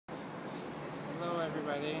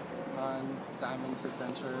Friday on Diamond's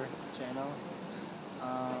Adventure channel.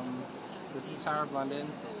 This is Tower of London.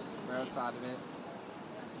 We're outside of it.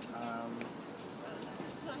 I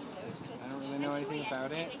don't really know anything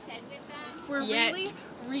about it. We're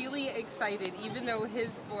really excited, even though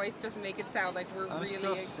his voice doesn't make it sound like we're I'm really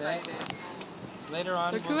still excited. sick. Later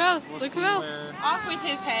on, Look we'll, who else! we'll Look see who else! where... Off with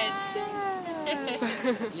his head.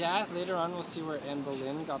 Yeah, later on we'll see where Anne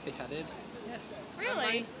Boleyn got beheaded. Yes.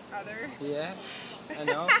 Really? Other. Yeah, I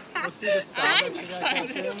know. We'll see the saw that she got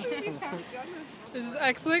captured. This is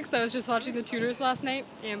excellent because I was just watching The Tudors last night.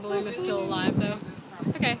 Anne Boleyn is still alive though.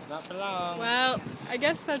 Okay. Not for long. Well, I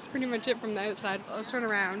guess that's pretty much it from the outside. I'll turn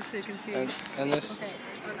around so you can see. And this. Okay,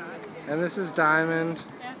 or not. And this is Diamond.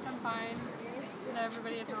 Yes, I'm fine. Hello,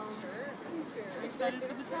 everybody at home. We're excited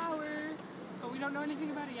for the tower, but we don't know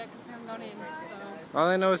anything about it yet because we haven't gone in. So. All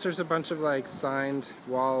I know is there's a bunch of like signed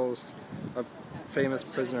walls of famous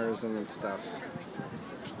prisoners and stuff.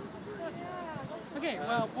 Okay,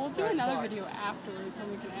 well, we'll do another video afterwards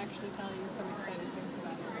when we can actually tell you some exciting things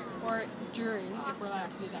about it. Or during, if we're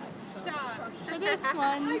allowed to do that. So, for this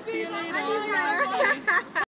one, see you later.